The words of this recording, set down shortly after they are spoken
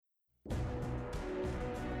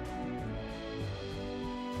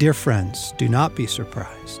Dear friends, do not be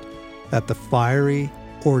surprised at the fiery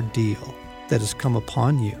ordeal that has come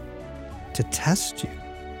upon you to test you,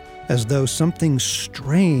 as though something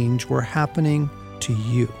strange were happening to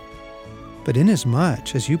you. But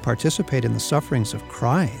inasmuch as you participate in the sufferings of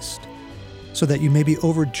Christ, so that you may be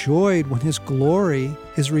overjoyed when his glory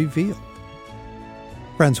is revealed.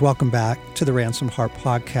 Friends, welcome back to the Ransomed Heart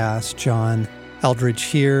Podcast. John Eldredge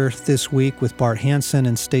here this week with Bart Hansen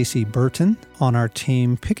and Stacy Burton on our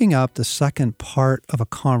team, picking up the second part of a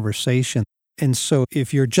conversation. And so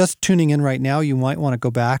if you're just tuning in right now, you might want to go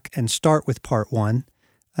back and start with part one.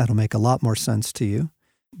 That'll make a lot more sense to you.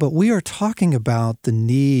 But we are talking about the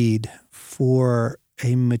need for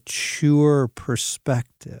a mature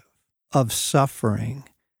perspective of suffering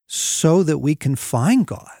so that we can find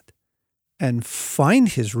God and find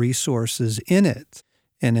his resources in it.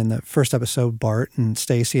 And in the first episode, Bart and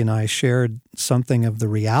Stacy and I shared something of the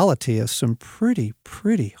reality of some pretty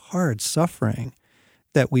hard suffering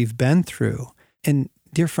that we've been through. And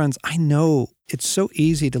dear friends, I know it's so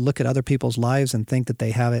easy to look at other people's lives and think that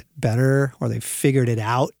they have it better or they've figured it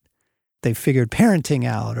out. They've figured parenting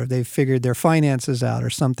out or they've figured their finances out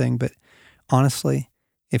or something. But honestly,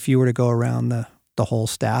 if you were to go around the whole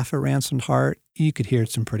staff at Ransomed Heart, you could hear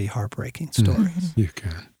some pretty heartbreaking stories. You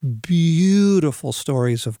can. Beautiful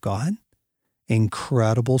stories of God,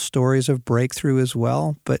 incredible stories of breakthrough as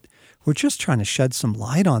well. But we're just trying to shed some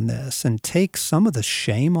light on this and take some of the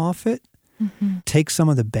shame off it, take some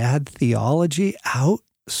of the bad theology out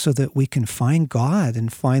so that we can find God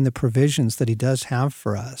and find the provisions that he does have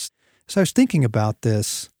for us. So I was thinking about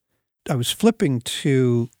this. I was flipping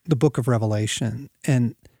to the book of Revelation,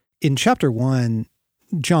 and in chapter 1,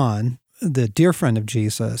 John, the dear friend of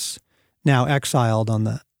Jesus, now exiled on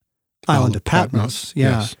the island of Patmos.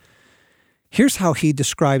 Yes. Here's how he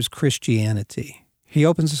describes Christianity. He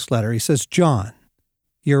opens this letter. He says, John,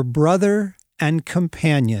 your brother and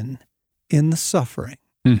companion in the suffering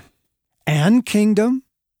and kingdom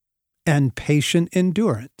and patient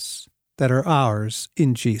endurance that are ours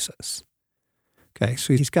in Jesus. Okay,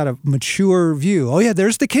 so he's got a mature view. Oh yeah,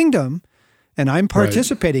 there's the kingdom, and I'm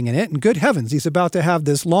participating in it, and good heavens, he's about to have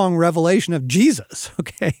this long revelation of Jesus,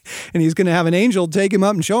 okay? And he's going to have an angel take him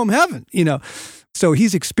up and show him heaven, So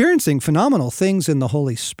he's experiencing phenomenal things in the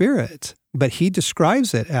Holy Spirit, but he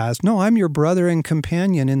describes it as, no, I'm your brother and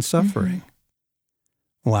companion in suffering.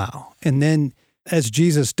 Wow. And then as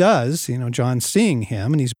Jesus does, John's seeing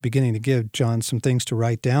him, and he's beginning to give John some things to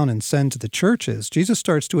write down and send to the churches. Jesus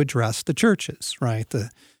starts to address the churches, right? The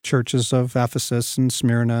churches of Ephesus and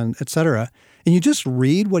Smyrna, and et cetera. And you just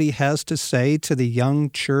read what he has to say to the young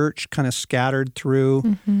church kind of scattered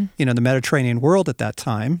through, the Mediterranean world at that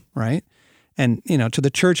time, right? And, to the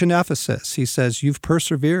church in Ephesus, he says, you've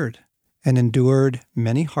persevered and endured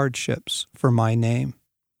many hardships for my name.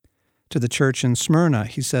 To the church in Smyrna,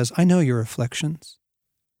 he says, I know your afflictions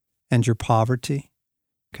and your poverty,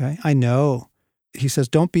 okay? I know. He says,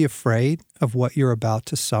 don't be afraid of what you're about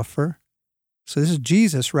to suffer. So this is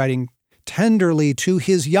Jesus writing tenderly to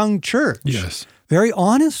his young church, yes, very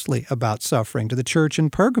honestly about suffering. To the church in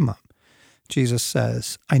Pergamum, Jesus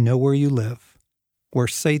says, I know where you live, where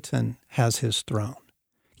Satan has his throne.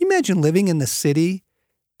 Can you imagine living in the city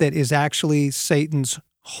that is actually Satan's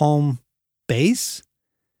home base?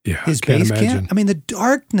 Yeah, his can't base imagine. camp? I mean, the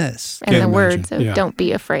darkness. And Can't the words imagine. of don't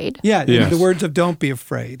be afraid. Yeah, Yes. the words of don't be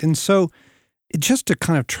afraid. And so just to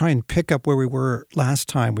kind of try and pick up where we were last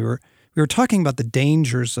time, we were talking about the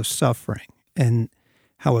dangers of suffering and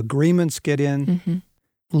how agreements get in,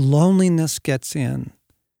 loneliness gets in.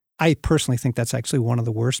 I personally think that's actually one of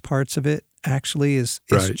the worst parts of it, actually, is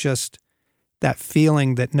Right. just that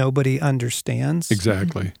feeling that nobody understands.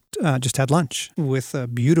 Exactly. Just had lunch with a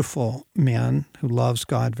beautiful man who loves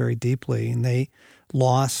God very deeply, and they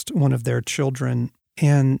lost one of their children.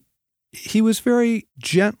 And he was very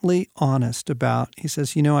gently honest about, he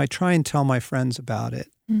says, I try and tell my friends about it,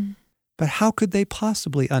 but how could they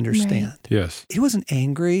possibly understand? Right. Yes. He wasn't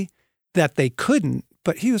angry that they couldn't,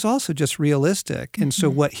 but he was also just realistic. And so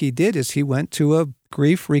what he did is he went to a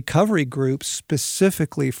grief recovery group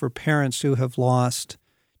specifically for parents who have lost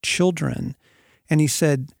children. And he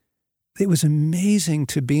said, it was amazing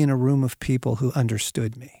to be in a room of people who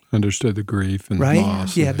understood me. Understood the grief and Right?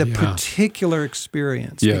 loss. Yeah, and the particular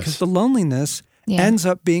experience. Yes. Because the loneliness ends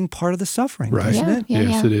up being part of the suffering, Right. doesn't it?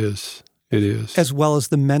 Yes, it is. It is. As well as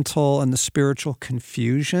the mental and the spiritual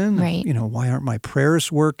confusion. Right. Why aren't my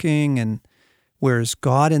prayers working? And where's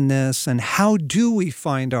God in this? And how do we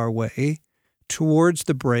find our way towards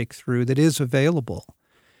the breakthrough that is available?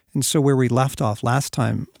 And so where we left off last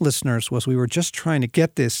time, listeners, was we were just trying to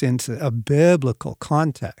get this into a biblical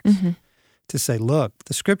context to say, look,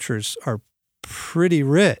 the scriptures are pretty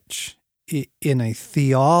rich in a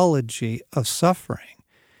theology of suffering.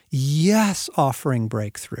 Yes, offering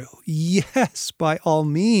breakthrough. Yes, by all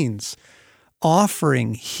means,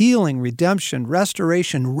 offering healing, redemption,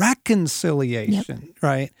 restoration, reconciliation,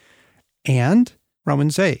 right? And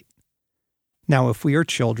Romans 8. Now, if we are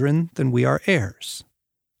children, then we are heirs,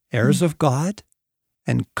 heirs of God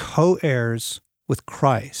and co-heirs with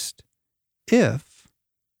Christ, if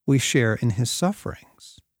we share in his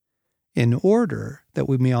sufferings, in order that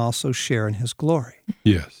we may also share in his glory.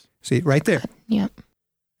 Yes. See, right there. Yep.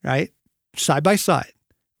 Right? Side by side.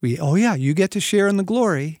 You get to share in the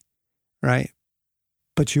glory, right?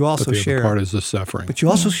 But you also But the share. other part is the suffering. But you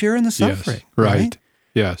also share in the suffering. Yes. Right.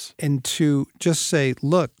 Yes. And to just say,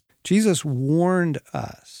 look, Jesus warned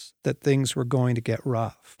us that things were going to get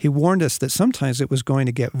rough. He warned us that sometimes it was going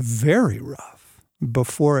to get very rough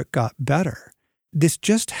before it got better. This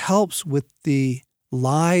just helps with the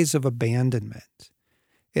lies of abandonment.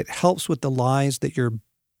 It helps with the lies that you're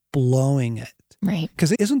blowing it. Right.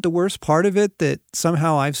 Because isn't the worst part of it that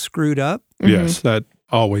somehow I've screwed up? Yes, that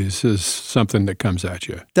always is something that comes at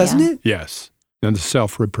you. Doesn't it? Yes. And the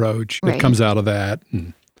self-reproach that Right. comes out of that.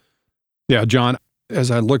 And yeah, John, as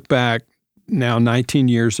I look back now, 19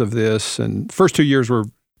 years of this, and first 2 years were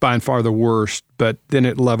by and far the worst, but then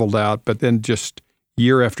it leveled out. But then just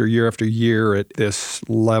year after year after year at this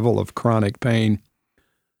level of chronic pain,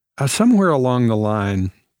 somewhere along the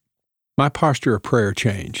line, my posture of prayer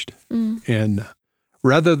changed. And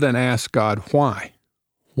rather than ask God,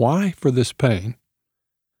 why for this pain,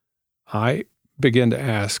 I began to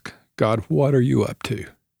ask, God, what are you up to?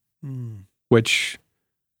 Which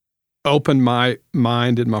opened my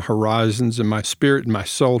mind and my horizons and my spirit and my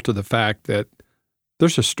soul to the fact that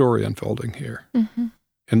there's a story unfolding here.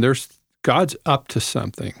 And God's up to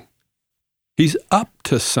something. He's up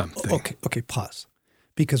to something. Okay, pause.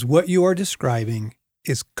 Because what you are describing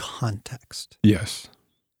is context, Yes.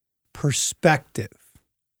 perspective,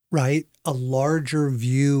 right? A larger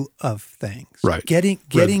view of things. Right. Getting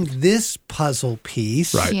this puzzle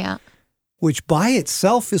piece, Right. Yeah. which by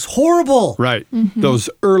itself is horrible. Right. Those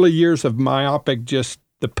early years of myopic, just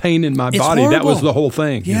the pain in my It's body, that was horrible. the whole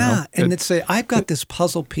thing. you Yeah, know? and it's say, I've got this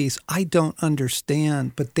puzzle piece I don't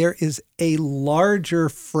understand, but there is a larger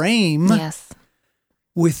frame Yes.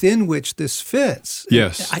 within which this fits.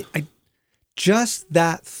 Yes. I just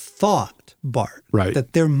that thought, Bart, Right.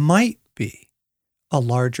 that there might be a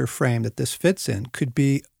larger frame that this fits in could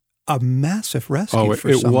be a massive rescue for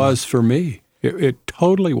it someone. was for me. It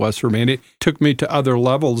totally was for me. And it took me to other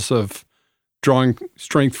levels of drawing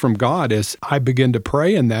strength from God as I began to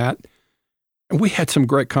pray in that. And we had some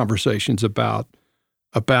great conversations about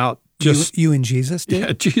just you and Jesus did?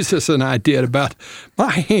 Yeah, Jesus and I did about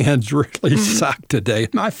my hands really suck today.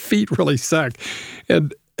 My feet really suck.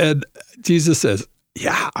 And Jesus says,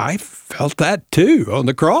 yeah, I felt that too on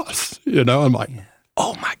the cross. I'm like,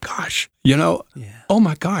 oh my gosh, oh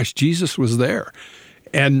my gosh, Jesus was there.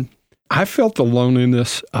 And I felt the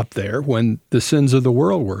loneliness up there when the sins of the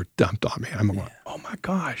world were dumped on me. I'm going, oh my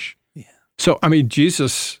gosh. Yeah. So,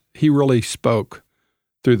 Jesus, he really spoke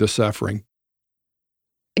through the suffering.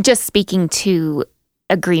 Just speaking to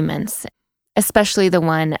agreements, especially the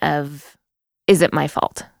one of, is it my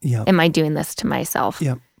fault? Yeah. Am I doing this to myself?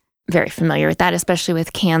 Yep. Very familiar with that, especially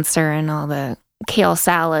with cancer and all the kale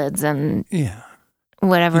salads and Yeah.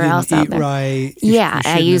 whatever You didn't else out eat there. right. Yeah, I shouldn't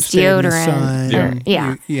have used stayed in the deodorant. sun.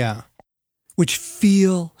 Yeah. Yeah. Which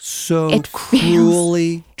feel so It feels-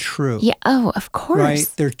 cruelly true. Yeah. Oh, of course. Right?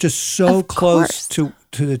 They're just so Of close course.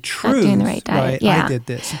 to the truth. doing the right diet, Right? yeah. I did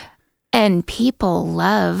this. And people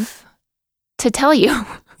love to tell you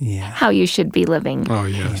Yeah. how you should be living. Oh,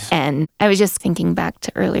 yes. And I was just thinking back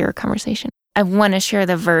to earlier conversation. I want to share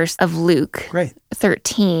the verse of Luke Great.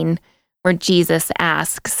 13 where Jesus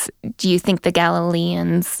asks, do you think the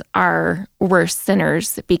Galileans are worse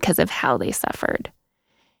sinners because of how they suffered?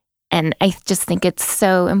 And I just think it's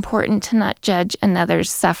so important to not judge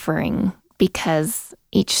another's suffering because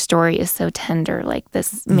each story is so tender, like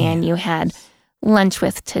this man you had lunch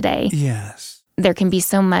with today. Yes. There can be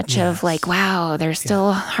so much Yes. of like, wow, they're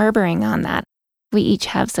still harboring on that. We each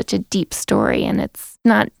have such a deep story and it's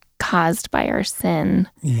not caused by our sin.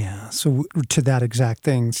 Yeah. So to that exact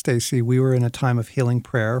thing, Stacy, we were in a time of healing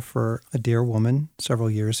prayer for a dear woman several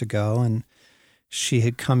years ago, and she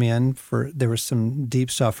had come in there was some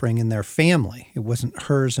deep suffering in their family. It wasn't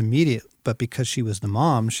hers immediate, but because she was the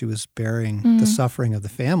mom, she was bearing the suffering of the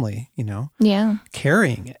family, Yeah.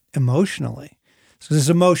 carrying it emotionally. So this is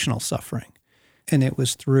emotional suffering. And it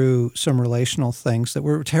was through some relational things that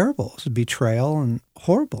were terrible. It was betrayal and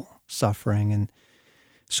horrible suffering. And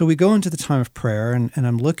So we go into the time of prayer, and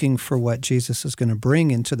I'm looking for what Jesus is going to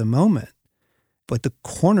bring into the moment. But the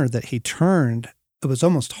corner that he turned, it was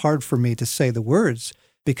almost hard for me to say the words,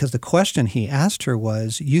 because the question he asked her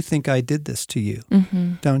was, "You think I did this to you,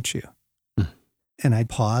 don't you?" And I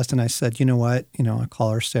paused and I said, "You know what? I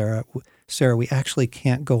call her Sarah. Sarah, we actually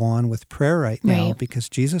can't go on with prayer right now because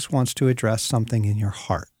Jesus wants to address something in your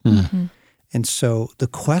heart." And so the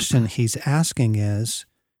question he's asking is,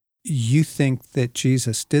 you think that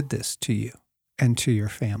Jesus did this to you and to your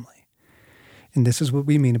family? And this is what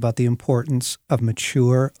we mean about the importance of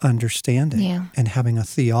mature understanding and having a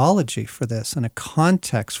theology for this and a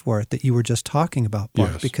context for it that you were just talking about,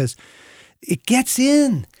 Bart, because it gets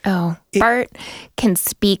in. Bart can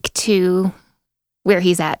speak to where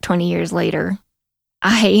he's at 20 years later.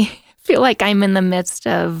 I feel like I'm in the midst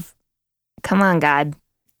of, come on, God.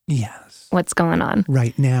 Yes. What's going on?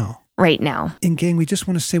 Right now. And gang, we just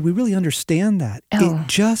want to say we really understand that. It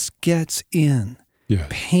just gets in. Yes.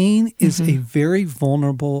 Pain is a very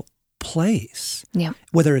vulnerable place. Yeah.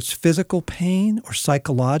 Whether it's physical pain or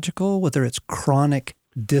psychological, whether it's chronic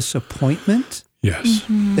disappointment. Yes.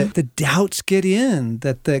 That the doubts get in,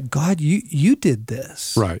 that God, you did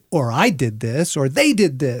this. Right. Or I did this, or they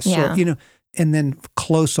did this. Yeah. Or, and then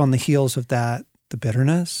close on the heels of that, the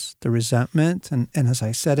bitterness, the resentment. And as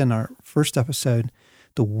I said in our first episode,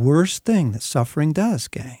 the worst thing that suffering does,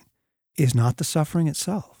 gang, is not the suffering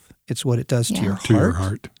itself. It's what it does to your heart. To your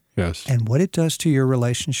heart, yes. And what it does to your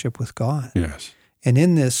relationship with God. Yes. And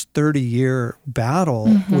in this 30-year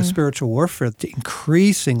battle with spiritual warfare, the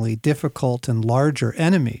increasingly difficult and larger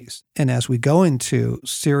enemies, and as we go into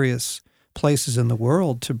serious places in the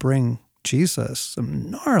world to bring Jesus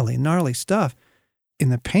some gnarly, gnarly stuff, in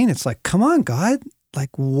the pain, it's like, come on, God, like,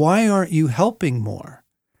 why aren't you helping more,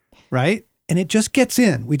 right? And it just gets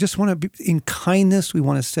in. We just want to be, in kindness, we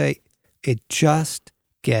want to say, it just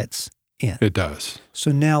gets in. It does.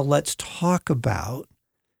 So now let's talk about,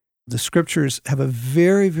 the scriptures have a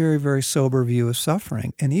very, very, very sober view of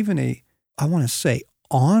suffering, and even I want to say,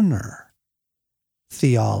 honor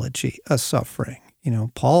theology of suffering.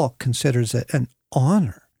 Paul considers it an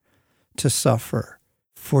honor to suffer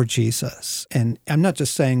for Jesus. And I'm not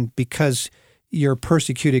just saying because you're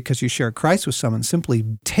persecuted because you share Christ with someone, simply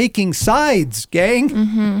taking sides,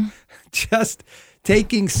 gang. Just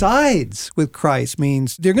taking sides with Christ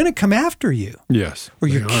means they're going to come after you. Yes. Or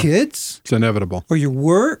your kids. It's inevitable. Or your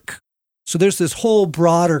work. So there's this whole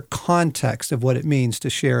broader context of what it means to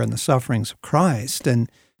share in the sufferings of Christ. And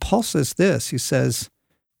Paul says this, he says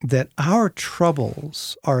that our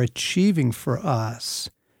troubles are achieving for us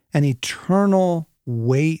an eternal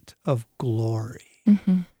weight of glory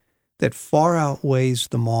that far outweighs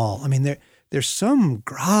them all. I mean, there's some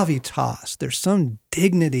gravitas, there's some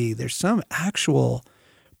dignity, there's some actual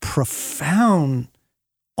profound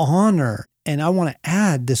honor. And I want to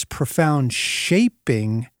add this profound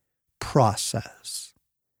shaping process.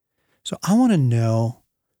 So I want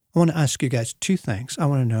to ask you guys two things. I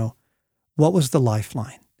want to know, what was the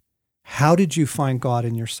lifeline? How did you find God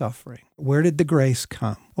in your suffering? Where did the grace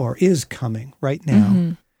come or is coming right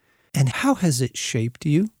now? And how has it shaped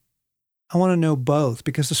you? I want to know both,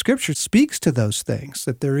 because the scripture speaks to those things,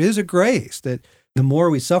 that there is a grace, that the more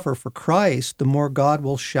we suffer for Christ, the more God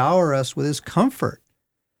will shower us with his comfort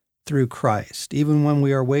through Christ. Even when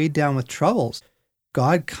we are weighed down with troubles,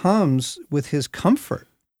 God comes with his comfort.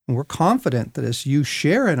 And we're confident that as you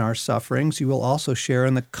share in our sufferings, you will also share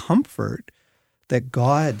in the comfort that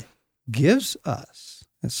God gives us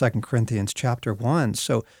in 2 Corinthians chapter 1.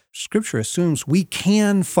 So scripture assumes we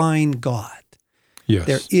can find God. Yes.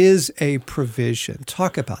 There is a provision.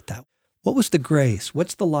 Talk about that. What was the grace?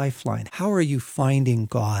 What's the lifeline? How are you finding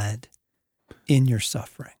God in your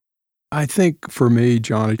suffering? I think for me,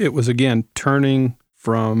 John, it was, again, turning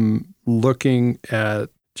from looking at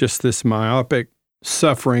just this myopic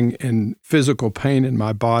suffering and physical pain in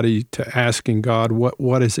my body to asking God,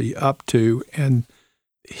 what is he up to? And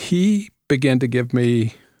he began to give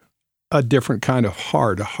me a different kind of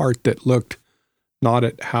heart, a heart that looked not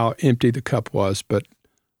at how empty the cup was, but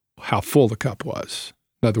how full the cup was.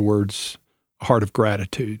 In other words, a heart of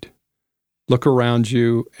gratitude. Look around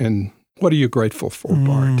you and what are you grateful for,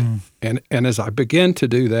 Bart? And as I began to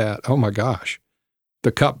do that, oh my gosh,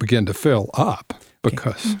 the cup began to fill up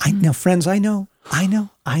because... Now, friends, I know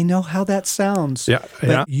how that sounds. Yeah.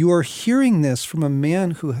 But you are hearing this from a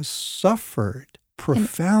man who has suffered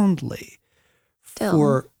profoundly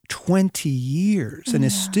for 20 years and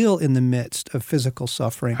is still in the midst of physical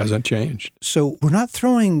suffering. Hasn't changed. So we're not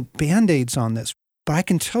throwing Band-Aids on this, but I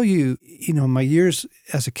can tell you, my years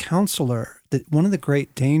as a counselor, that one of the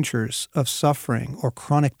great dangers of suffering or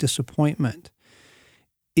chronic disappointment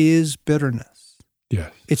is bitterness.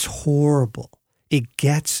 Yes. It's horrible. It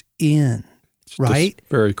gets in, It's right? just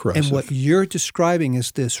very corrosive. And what you're describing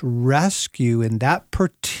is this rescue in that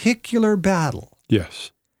particular battle.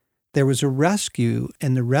 Yes. There was a rescue,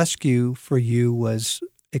 and the rescue for you was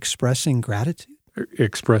expressing gratitude.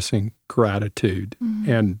 Expressing gratitude. Mhm.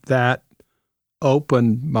 And that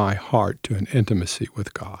opened my heart to an intimacy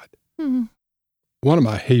with God. Mhm. One of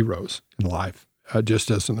my heroes in life, just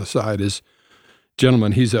as an aside, is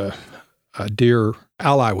gentleman. He's a dear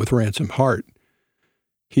ally with Ransom Heart.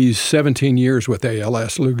 He's 17 years with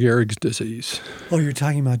ALS, Lou Gehrig's disease. Oh, you're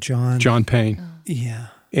talking about John. John Payne. Yeah.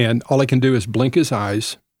 And all he can do is blink his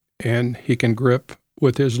eyes, and he can grip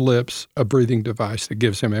with his lips a breathing device that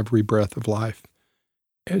gives him every breath of life.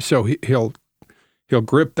 And so he'll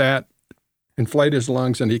grip that, inflate his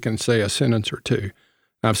lungs, and he can say a sentence or two.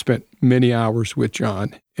 I've spent many hours with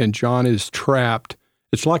John, and John is trapped.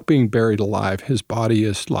 It's like being buried alive. His body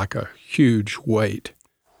is like a huge weight.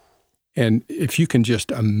 And if you can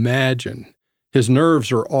just imagine, his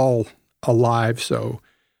nerves are all alive, so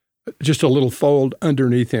just a little fold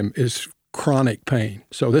underneath him is chronic pain.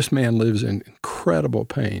 So this man lives in incredible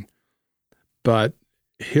pain. But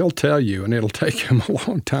he'll tell you, and it'll take him a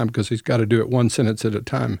long time because he's got to do it one sentence at a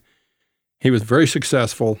time. He was very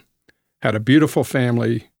successful, had a beautiful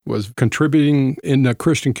family, was contributing in the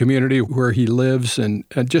Christian community where he lives, and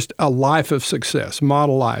just a life of success,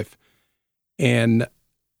 model life. And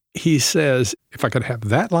he says, if I could have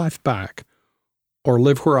that life back or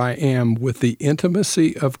live where I am with the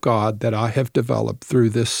intimacy of God that I have developed through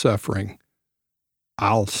this suffering,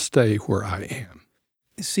 I'll stay where I am.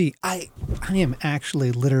 See, I am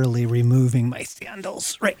actually literally removing my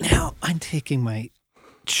sandals right now. I'm taking my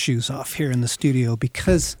shoes off here in the studio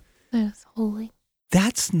because That is holy.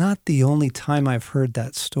 that's not the only time I've heard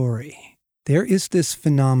that story. There is this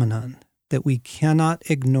phenomenon that we cannot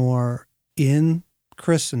ignore in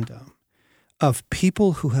Christendom of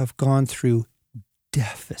people who have gone through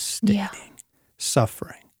devastating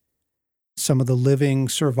suffering. Some of the living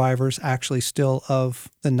survivors actually still of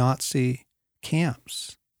the Nazi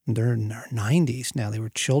camps. They're in their 90s now. They were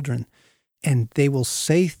children. And they will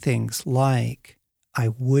say things like, I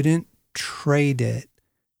wouldn't trade it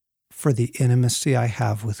for the intimacy I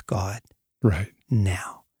have with God Right.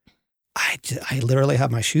 now. I literally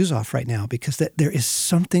have my shoes off right now because there is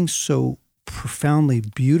something so profoundly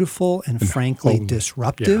beautiful and frankly holy.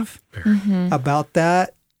 disruptive Yeah, very. Mhm. about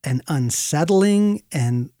that and unsettling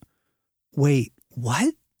and wait,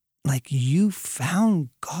 what? Like you found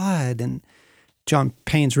God. And John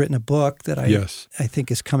Payne's written a book that I think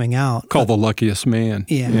is coming out. Called The Luckiest Man.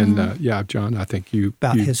 Yeah. And John, I think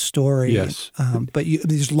about his story. Yes. But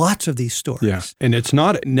there's lots of these stories. Yeah. And it's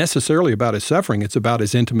not necessarily about his suffering. It's about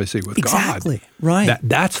his intimacy with Exactly. God. Right.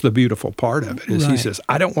 That's the beautiful part of it is he Right. says,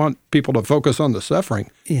 I don't want people to focus on the suffering.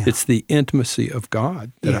 Yeah. It's the intimacy of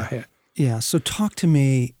God that I had. Yeah. So talk to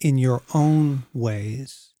me in your own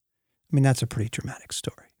ways. I mean, that's a pretty dramatic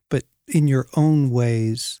story, but in your own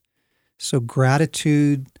ways. So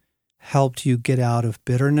gratitude helped you get out of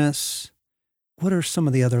bitterness. What are some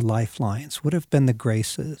of the other lifelines? What have been the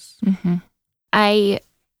graces? Mm-hmm. I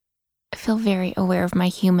feel very aware of my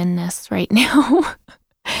humanness right now.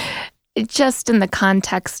 Just in the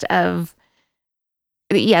context of,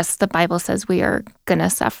 yes, the Bible says we are going to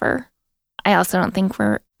suffer. I also don't think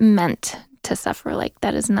we're meant to suffer. Like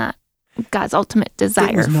that is not God's ultimate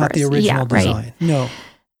desire It was not for the us. original Right. design. No.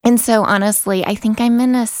 And so honestly, I think I'm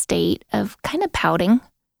in a state of kind of pouting.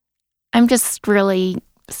 I'm just really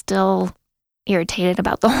still irritated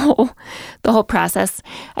about the whole process.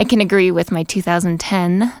 I can agree with my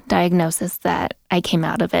 2010 diagnosis that I came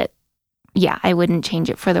out of it. Yeah, I wouldn't change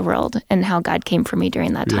it for the world. And how God came for me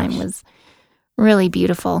during that time was really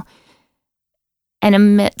beautiful. And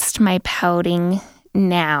amidst my pouting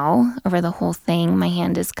now over the whole thing, my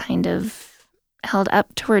hand is kind of held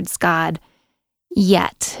up towards God.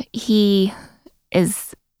 Yet he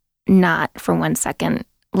is not for 1 second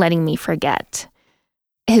letting me forget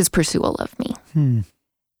his pursuit of me.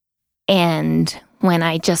 And when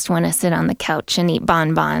I just want to sit on the couch and eat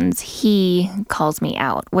bonbons, he calls me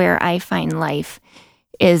out. Where I find life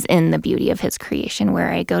is in the beauty of his creation. Where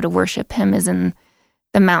I go to worship him is in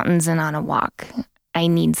the mountains and on a walk. I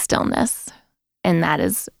need stillness. And that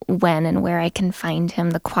is when and where I can find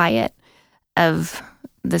him, the quiet of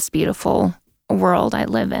this beautiful world I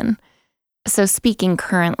live in. So speaking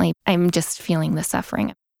currently, I'm just feeling the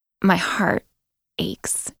suffering. My heart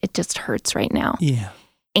aches. It just hurts right now. Yeah.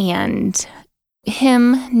 And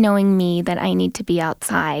him knowing me that I need to be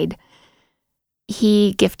outside,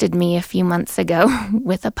 he gifted me a few months ago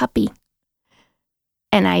with a puppy.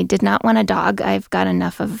 And I did not want a dog. I've got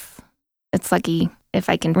enough of, it's lucky if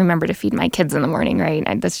I can remember to feed my kids in the morning, right?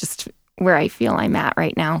 That's just where I feel I'm at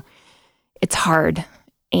right now. It's hard.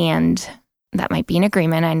 And that might be an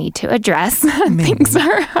agreement I need to address. Things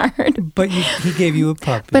are hard. But he gave you a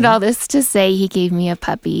puppy. But all this to say, he gave me a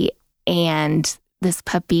puppy, and this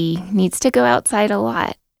puppy needs to go outside a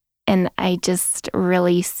lot. And I just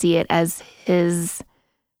really see it as his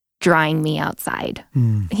drawing me outside.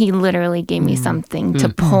 He literally gave me something to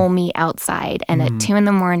pull me outside. And at 2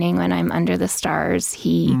 a.m. when I'm under the stars,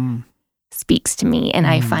 he speaks to me and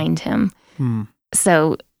I find him.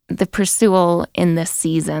 So the pursual in this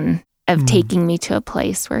season of taking me to a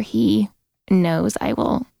place where he knows I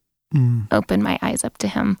will open my eyes up to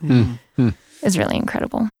him is really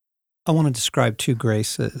incredible. I want to describe 2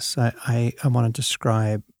 graces. I want to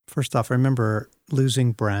describe, first off, I remember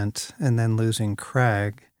losing Brent and then losing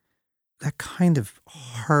Craig. That kind of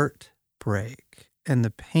heartbreak and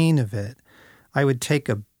the pain of it. I would take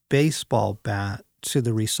a baseball bat to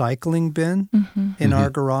the recycling bin in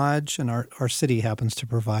our garage, and our city happens to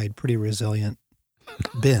provide pretty resilient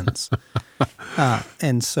bins.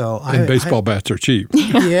 And so baseball bats are cheap.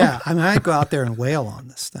 Yeah. I mean, I'd go out there and wail on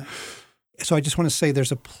this thing. So I just want to say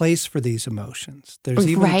there's a place for these emotions. There's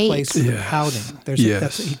even a place for the pouting.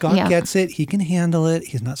 God gets it. He can handle it.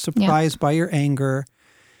 He's not surprised by your anger.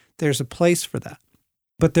 There's a place for that.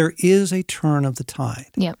 But there is a turn of the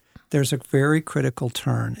tide. Yep. There's a very critical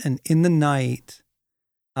turn. And in the night,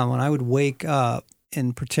 when I would wake up,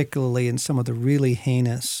 and particularly in some of the really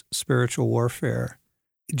heinous spiritual warfare,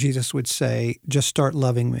 Jesus would say, just start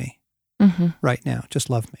loving me right now. Just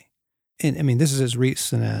love me. And I mean, this is as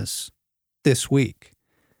recent as this week.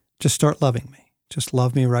 Just start loving me. Just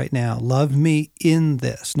love me right now. Love me in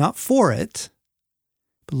this. Not for it,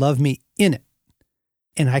 but love me in it.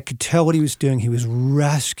 And I could tell what he was doing. He was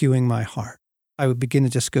rescuing my heart. I would begin to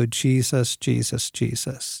just go, Jesus, Jesus,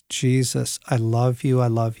 Jesus, Jesus, I love you, I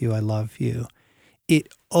love you, I love you. It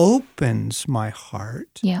opens my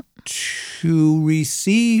heart to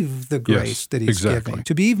receive the grace that he's giving,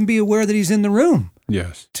 to even be aware that he's in the room.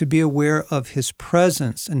 Yes. To be aware of his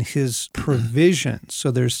presence and his provision. So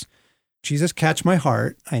there's Jesus, catch my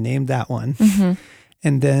heart. I named that one.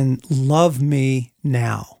 And then love me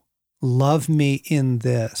now. Love me in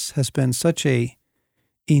this has been such a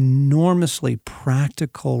enormously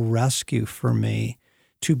practical rescue for me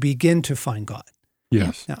to begin to find God.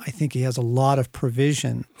 Yes. Now, I think he has a lot of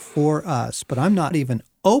provision for us, but I'm not even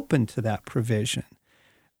open to that provision.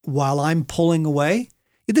 While I'm pulling away,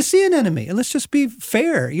 the sea anemone, and let's just be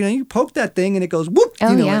fair. You know, you poke that thing and it goes whoop,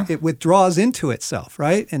 it withdraws into itself,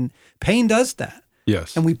 right? And pain does that.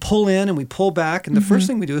 Yes. And we pull in and we pull back, and the first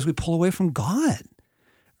thing we do is we pull away from God,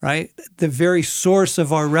 right? The very source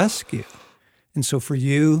of our rescue. And so for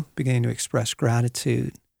you, beginning to express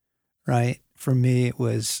gratitude, right? For me, it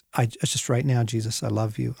was, I just right now, Jesus, I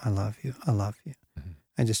love you, I love you, I love you.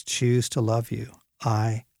 I just choose to love you.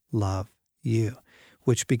 I love you,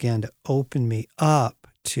 which began to open me up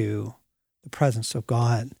to the presence of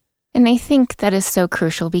God. And I think that is so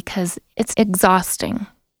crucial because it's exhausting.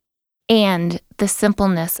 And the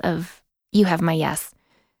simpleness of, you have my yes,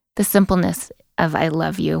 the simpleness of I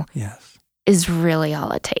love you is really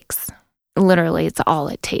all it takes. Literally, it's all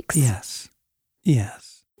it takes. Yes.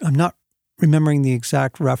 Yes. I'm not remembering the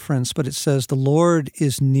exact reference, but it says, the Lord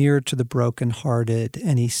is near to the brokenhearted,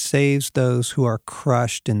 and he saves those who are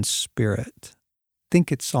crushed in spirit. I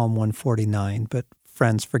think it's Psalm 149, but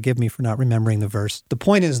friends, forgive me for not remembering the verse. The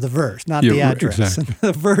point is the verse, not the address. Exactly.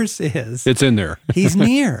 The verse is, it's in there. He's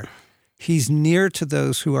near. He's near to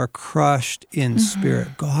those who are crushed in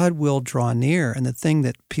spirit. God will draw near. And the thing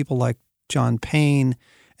that people like John Payne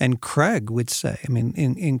and Craig would say, I mean,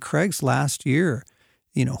 in Craig's last year,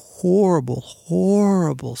 you know, horrible,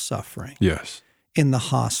 horrible suffering. Yes. In the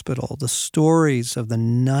hospital, the stories of the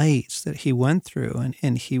nights that he went through,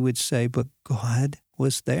 and he would say, but God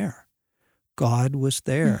was there. God was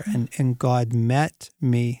there, and God met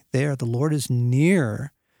me there. The Lord is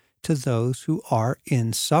near to those who are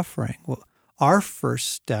in suffering. Well, our first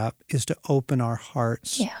step is to open our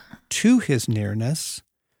hearts to his nearness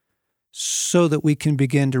so that we can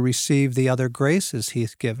begin to receive the other graces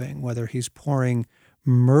he's giving, whether he's pouring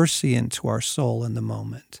mercy into our soul in the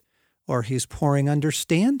moment, or he's pouring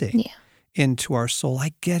understanding into our soul.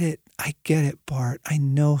 I get it, Bart. I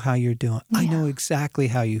know how you're doing. I know exactly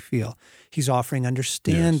how you feel. He's offering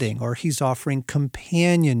understanding, or he's offering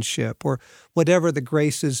companionship, or whatever the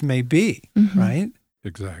graces may be, right?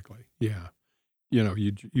 Exactly, yeah. You know,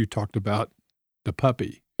 you talked about the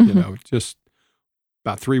puppy, you know, just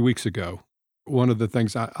about 3 weeks ago. One of the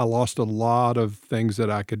things, I lost a lot of things that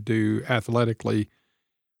I could do athletically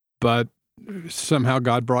but somehow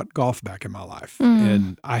God brought golf back in my life,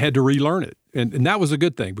 and I had to relearn it. And that was a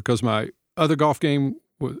good thing because my other golf game,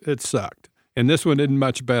 it sucked. And this one isn't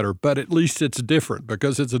much better, but at least it's different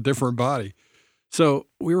because it's a different body. So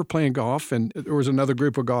we were playing golf, and there was another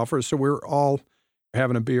group of golfers. So we were all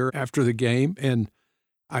having a beer after the game, and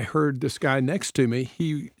I heard this guy next to me.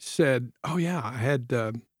 He said, "Oh, yeah, I had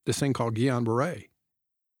this thing called Guillain-Barré."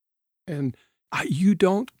 And you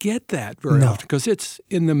don't get that very often because it's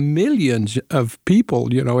in the millions of people.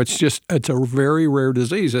 It's a very rare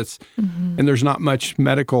disease. And there's not much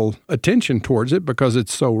medical attention towards it because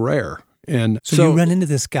it's so rare. And so you run into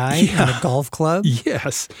this guy in a golf club?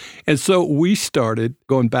 Yes. And so we started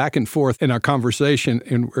going back and forth in our conversation,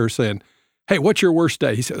 and we're saying, "Hey, what's your worst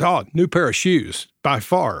day?" He said, "Oh, new pair of shoes by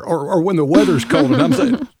far." Or when the weather's cold, and I'm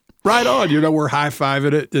saying, "Right on." We're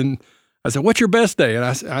high-fiving it. And I said, "What's your best day?" And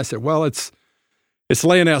I said, "Well, it's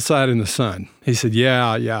laying outside in the sun." He said,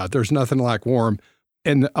 yeah, there's nothing like warm.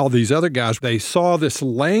 And all these other guys, they saw this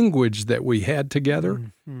language that we had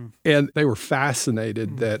together, and they were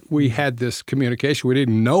fascinated that we had this communication. We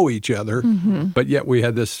didn't know each other, but yet we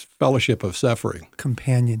had this fellowship of suffering.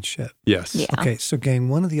 Companionship. Yes. Yeah. Okay, so gang,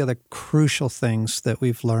 one of the other crucial things that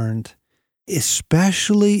we've learned,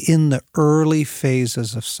 especially in the early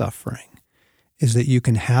phases of suffering, is that you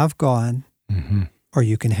can have God or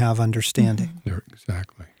you can have understanding.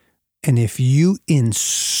 Exactly. And if you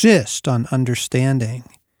insist on understanding,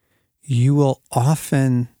 you will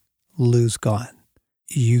often lose God.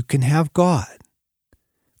 You can have God,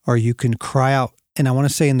 or you can cry out. And I want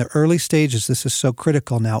to say in the early stages, this is so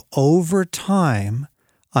critical. Now, over time,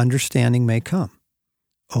 understanding may come.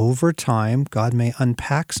 Over time, God may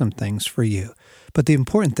unpack some things for you. But the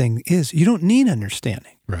important thing is you don't need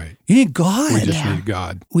understanding. Right. You need God. We just need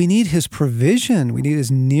God. We need His provision. We need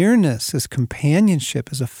His nearness, His companionship,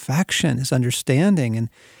 His affection, His understanding,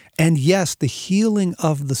 and yes, the healing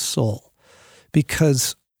of the soul.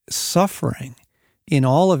 Because suffering in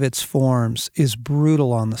all of its forms is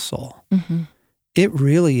brutal on the soul. It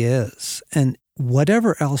really is. And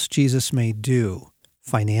whatever else Jesus may do,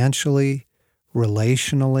 financially,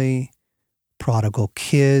 relationally, prodigal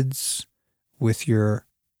kids, with your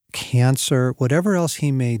cancer, whatever else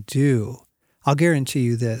He may do, I'll guarantee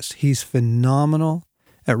you this: He's phenomenal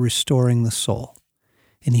at restoring the soul.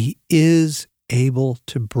 And He is able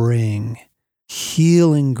to bring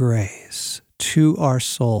healing grace to our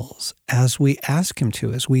souls as we ask Him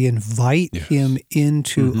to, as we invite Him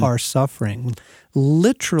into our suffering.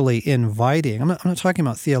 Literally inviting. I'm not talking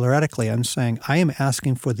about theoretically. I'm saying I am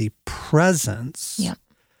asking for the presence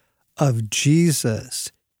of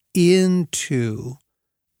Jesus into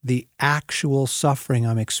the actual suffering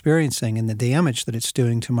I'm experiencing and the damage that it's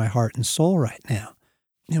doing to my heart and soul right now.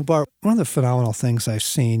 Bart, one of the phenomenal things I've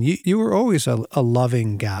seen, you were always a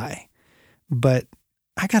loving guy, but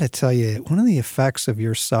I got to tell you, one of the effects of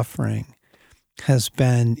your suffering has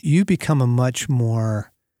been you become a much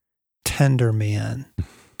more tender man,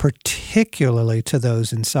 particularly to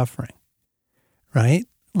those in suffering, right?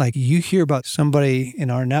 Like you hear about somebody in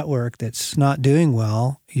our network that's not doing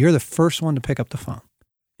well, you're the first one to pick up the phone.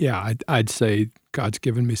 Yeah, I'd say God's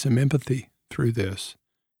given me some empathy through this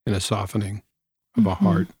and a softening of a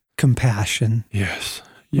heart. Compassion. Yes.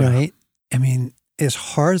 Yeah. Right? I mean, as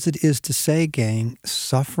hard as it is to say, gang,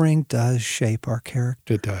 suffering does shape our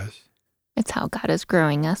character. It does. It's how God is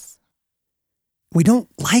growing us. We don't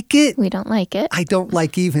like it. We don't like it. I don't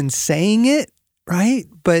like even saying it. Right?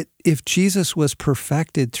 But if Jesus was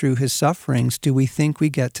perfected through His sufferings, do we think we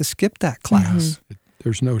get to skip that class?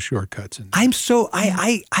 There's no shortcuts in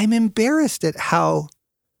that. I'm embarrassed at how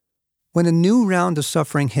when a new round of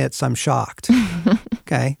suffering hits, I'm shocked.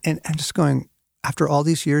 Okay? And I'm just going, after all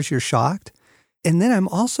these years, you're shocked? And then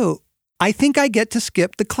I think I get to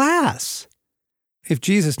skip the class. If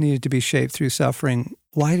Jesus needed to be shaped through suffering,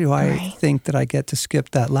 why do I think that I get to skip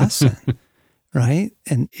that lesson? Right?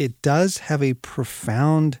 And it does have a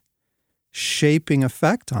profound shaping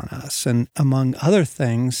effect on us. And among other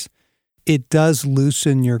things, it does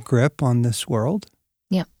loosen your grip on this world.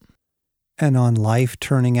 Yep. And on life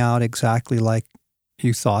turning out exactly like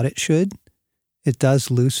you thought it should. It does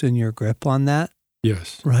loosen your grip on that.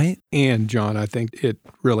 Yes. Right? And John, I think it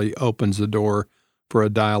really opens the door for a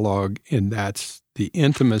dialogue, and that's the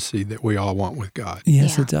intimacy that we all want with God.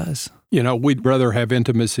 Yes, it does. We'd rather have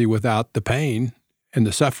intimacy without the pain and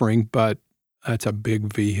the suffering, but that's a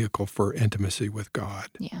big vehicle for intimacy with God.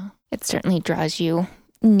 Yeah. It certainly draws you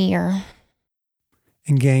near.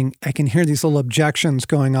 And gang, I can hear these little objections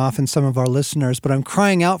going off in some of our listeners, but I'm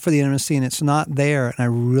crying out for the intimacy and it's not there. And I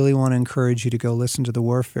really want to encourage you to go listen to the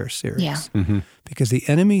Warfare series. Yeah. Mm-hmm. Because the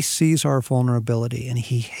enemy sees our vulnerability and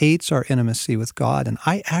he hates our intimacy with God. And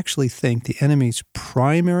I actually think the enemy's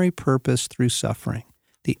primary purpose through suffering,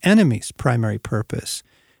 the enemy's primary purpose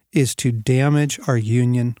is to damage our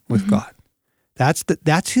union with God.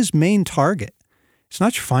 That's his main target. It's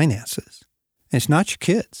not your finances. And it's not your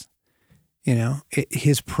kids.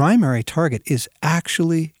 His primary target is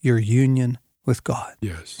actually your union with God.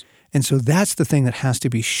 Yes. And so that's the thing that has to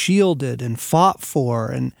be shielded and fought for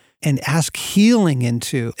and ask healing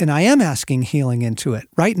into. And I am asking healing into it.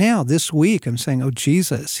 Right now, this week, I'm saying, oh,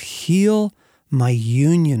 Jesus, heal my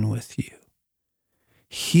union with you.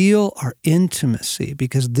 Heal our intimacy,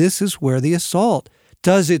 because this is where the assault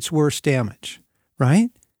does its worst damage, right?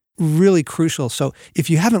 Really crucial. So if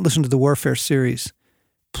you haven't listened to the Warfare series,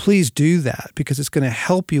 please do that, because it's going to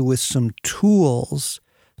help you with some tools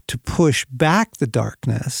to push back the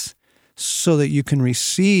darkness so that you can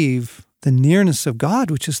receive the nearness of God,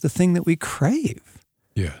 which is the thing that we crave.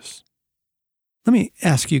 Yes. Let me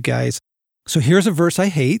ask you guys. So here's a verse I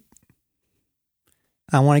hate.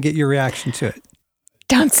 I want to get your reaction to it.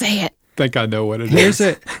 Don't say it. I think I know what it Here's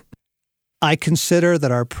is. it. I consider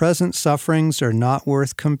that our present sufferings are not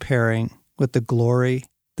worth comparing with the glory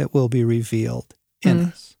that will be revealed in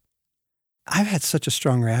us. I've had such a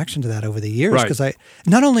strong reaction to that over the years, because I,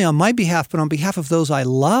 not only on my behalf, but on behalf of those I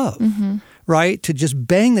love, right? To just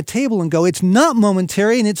bang the table and go, it's not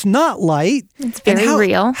momentary and it's not light. It's very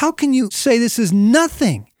real. How can you say this is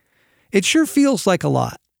nothing? It sure feels like a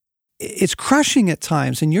lot. It's crushing at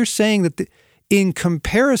times. And you're saying that in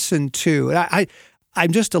comparison to,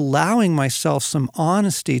 I'm just allowing myself some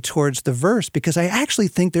honesty towards the verse, because I actually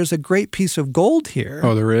think there's a great piece of gold here.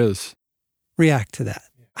 Oh, there is. React to that.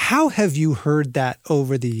 How have you heard that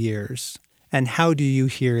over the years, and how do you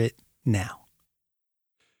hear it now?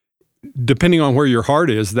 Depending on where your heart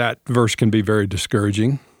is, that verse can be very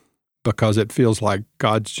discouraging, because it feels like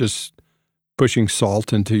God's just pushing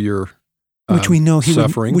salt into your which we know he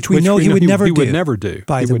suffering. Would never do. He would never do.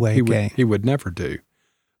 By the way, he would never do.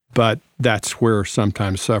 But that's where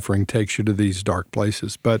sometimes suffering takes you to these dark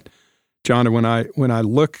places. But John, when I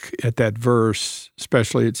look at that verse,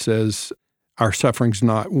 especially it says, our suffering's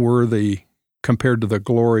not worthy compared to the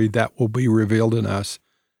glory that will be revealed in us.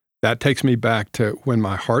 That takes me back to when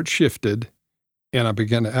my heart shifted and I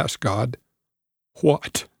began to ask God,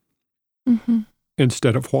 what?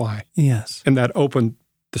 Instead of why. Yes. And that opened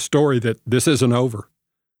the story that this isn't over.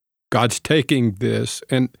 God's taking this,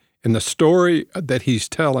 and in the story that he's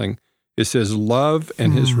telling is his love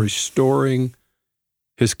and his restoring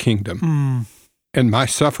his kingdom. And my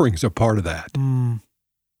suffering's a part of that.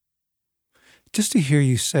 Just to hear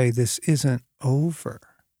you say this isn't over.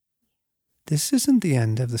 This isn't the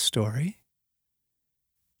end of the story.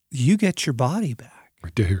 You get your body back.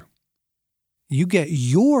 I do. You get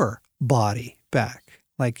your body back.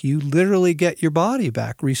 Like, you literally get your body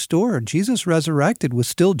back restored. Jesus resurrected was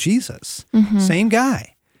still Jesus. Same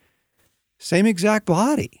guy. Same exact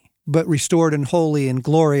body, but restored and holy and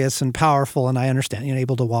glorious and powerful. And I understand,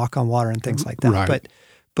 able to walk on water and things like that. Right.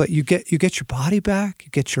 But you get your body back,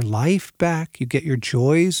 you get your life back, you get your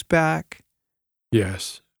joys back.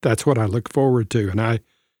 Yes, that's what I look forward to. And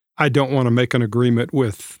I don't want to make an agreement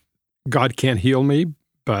with God can't heal me,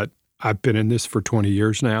 but I've been in this for 20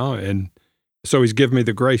 years now. And so he's given me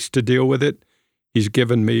the grace to deal with it. He's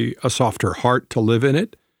given me a softer heart to live in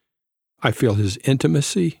it. I feel his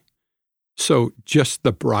intimacy. So just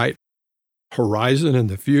the bright horizon in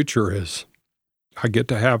the future is I get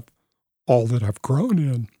to have all that I've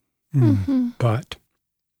grown in, but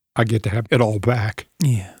I get to have it all back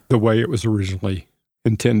the way it was originally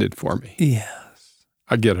intended for me. Yes.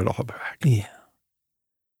 I get it all back. Yeah.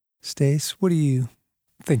 Stace, what are you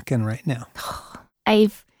thinking right now?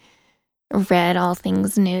 I've read All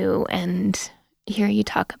Things New and hear you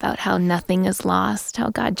talk about how nothing is lost, how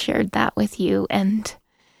God shared that with you. And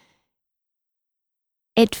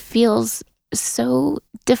it feels so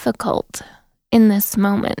difficult in this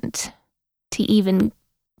moment to even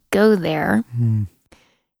go there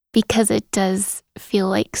because it does feel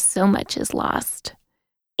like so much is lost.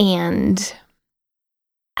 And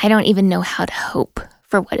I don't even know how to hope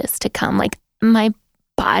for what is to come. Like, my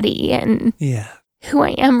body and who I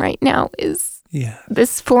am right now is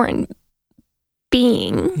this foreign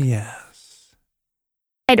being. Yes.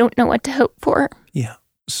 I don't know what to hope for. Yeah.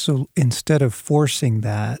 So instead of forcing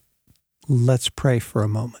that, let's pray for a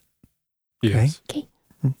moment. Yes. Okay.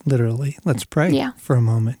 Literally, let's pray for a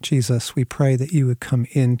moment. Jesus, we pray that you would come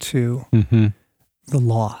into the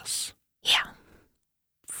loss. Yeah.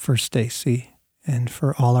 for Stacy and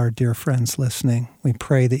for all our dear friends listening. We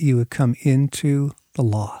pray that you would come into the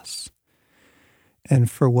loss. And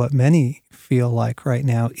for what many feel like right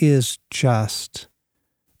now is just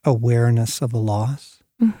awareness of the loss.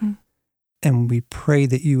 Mm-hmm. And we pray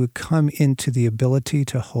that you would come into the ability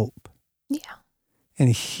to hope. Yeah. And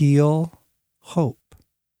heal hope.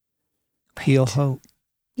 Right. Heal hope.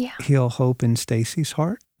 Yeah. Heal hope in Stacy's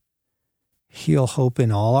heart. Heal hope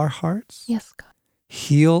in all our hearts. Yes, God.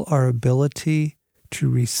 Heal our ability to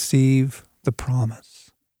receive the promise.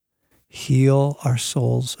 Heal our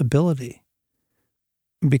soul's ability.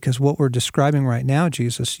 Because what we're describing right now,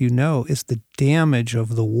 Jesus, you know, is the damage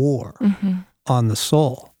of the war on the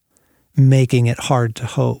soul, making it hard to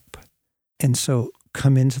hope. And so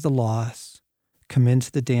come into the loss, come into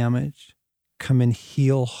the damage, come and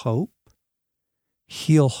heal hope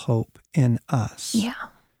in us. Yeah.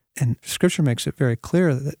 And Scripture makes it very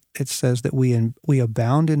clear that it says that we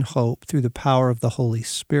abound in hope through the power of the Holy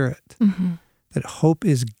Spirit, that hope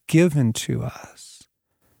is given to us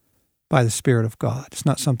by the Spirit of God. It's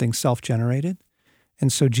not something self-generated.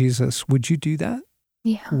 And so, Jesus, would you do that?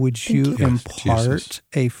 Yeah. Would you impart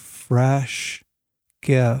a fresh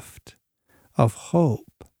gift of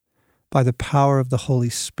hope by the power of the Holy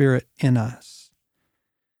Spirit in us?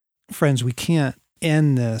 Friends, we can't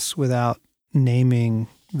end this without naming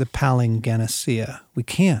the palingenesia. We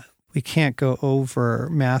can't. We can't go over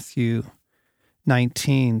Matthew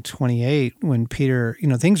 19:28 when Peter,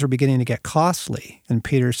 things were beginning to get costly, and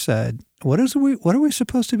Peter said, what are we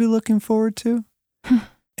supposed to be looking forward to?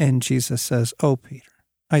 And Jesus says, oh, Peter,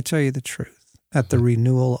 I tell you the truth, at the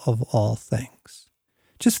renewal of all things.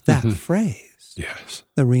 Just that phrase. Yes.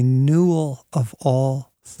 The renewal of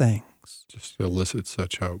all things. Just elicits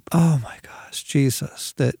such hope. Oh my gosh,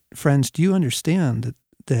 Jesus, that, friends, do you understand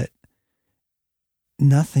that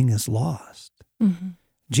nothing is lost?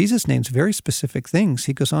 Jesus names very specific things.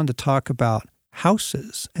 He goes on to talk about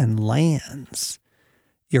houses and lands,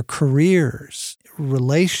 your careers,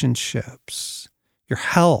 relationships, your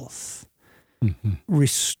health,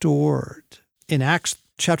 restored. In Acts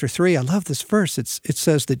chapter 3, I love this verse. It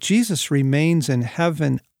says that Jesus remains in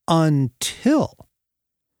heaven until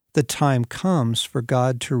the time comes for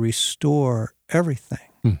God to restore everything.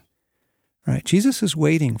 Right? Jesus is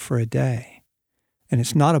waiting for a day, and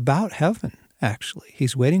it's not about heaven. Actually,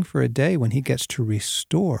 he's waiting for a day when he gets to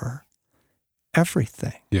restore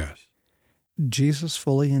everything. Yes. Jesus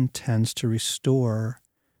fully intends to restore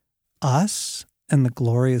us and the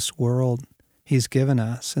glorious world he's given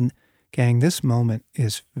us. And gang, this moment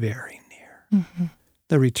is very near.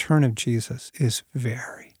 The return of Jesus is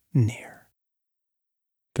very near.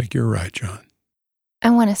 I think you're right, John. I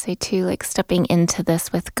want to say too, like stepping into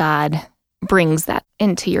this with God brings that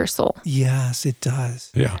into your soul. Yes, it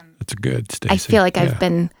does. Yeah, that's good, Stacey. I feel like I've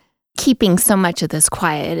been keeping so much of this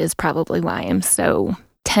quiet is probably why I'm so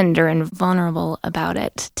tender and vulnerable about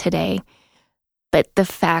it today. But the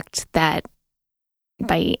fact that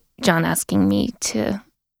by John asking me to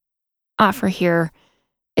offer here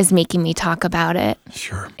is making me talk about it.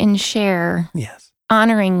 Sure. And share. Yes.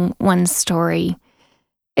 Honoring one's story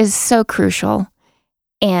is so crucial.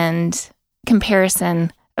 And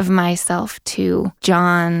comparison of myself to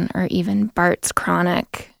John or even Bart's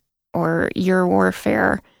chronic or your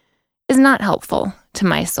warfare is not helpful to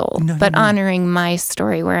my soul. But honoring my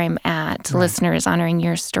story where I'm at, listeners honoring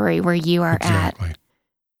your story where you are at,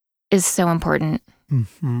 is so important.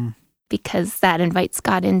 Because that invites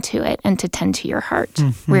God into it and to tend to your heart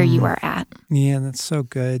where you are at. Yeah, that's so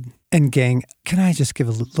good. And gang, can I just give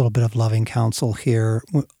a little bit of loving counsel here?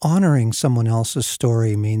 Honoring someone else's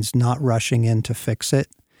story means not rushing in to fix it.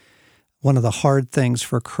 One of the hard things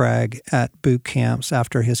for Craig at boot camps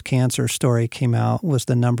after his cancer story came out was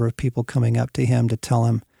the number of people coming up to him to tell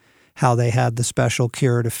him how they had the special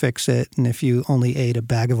cure to fix it. And if you only ate a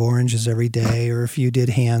bag of oranges every day, or if you did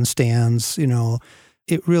handstands,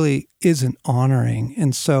 it really isn't honoring.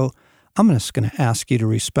 And so I'm just going to ask you to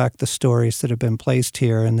respect the stories that have been placed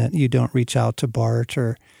here, and that you don't reach out to Bart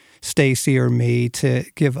or Stacy or me to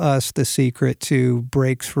give us the secret to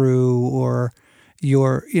breakthrough or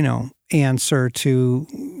your, answer to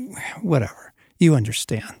whatever. You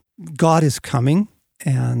understand. God is coming,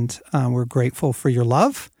 and we're grateful for your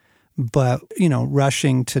love. But,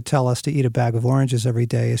 rushing to tell us to eat a bag of oranges every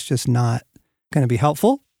day is just not going to be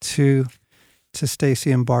helpful to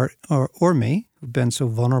Stacy and Bart or me, who've been so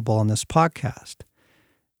vulnerable on this podcast.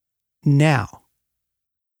 Now,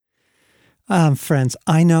 friends,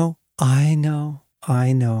 I know,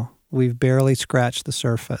 we've barely scratched the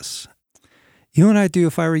surface. You know what I'd do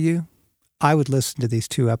if I were you? I would listen to these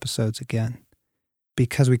 2 episodes again.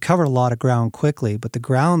 because we covered a lot of ground quickly, but the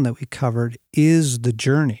ground that we covered is the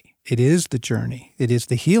journey. It is the journey. It is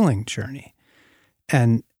the healing journey.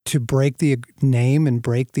 And to break the name and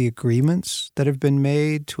break the agreements that have been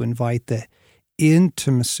made, to invite the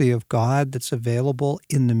intimacy of God that's available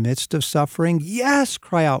in the midst of suffering. Yes,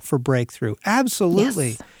 cry out for breakthrough.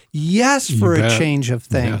 Absolutely. Yes, for a change of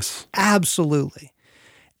things. Yes. Absolutely.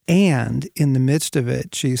 And in the midst of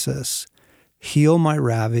it, Jesus, heal my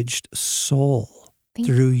ravaged soul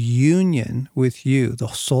through union with you. The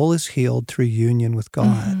soul is healed through union with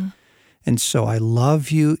God. Mm-hmm. And so I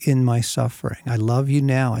love you in my suffering. I love you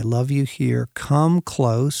now. I love you here. Come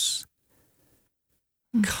close.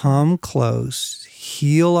 Come close.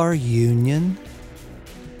 Heal our union.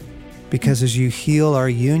 Because as you heal our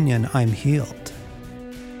union, I'm healed.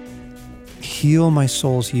 Heal my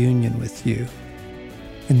soul's union with you.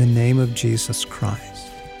 In the name of Jesus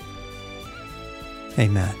Christ.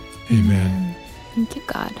 Amen. Amen. Thank you,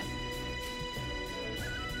 God.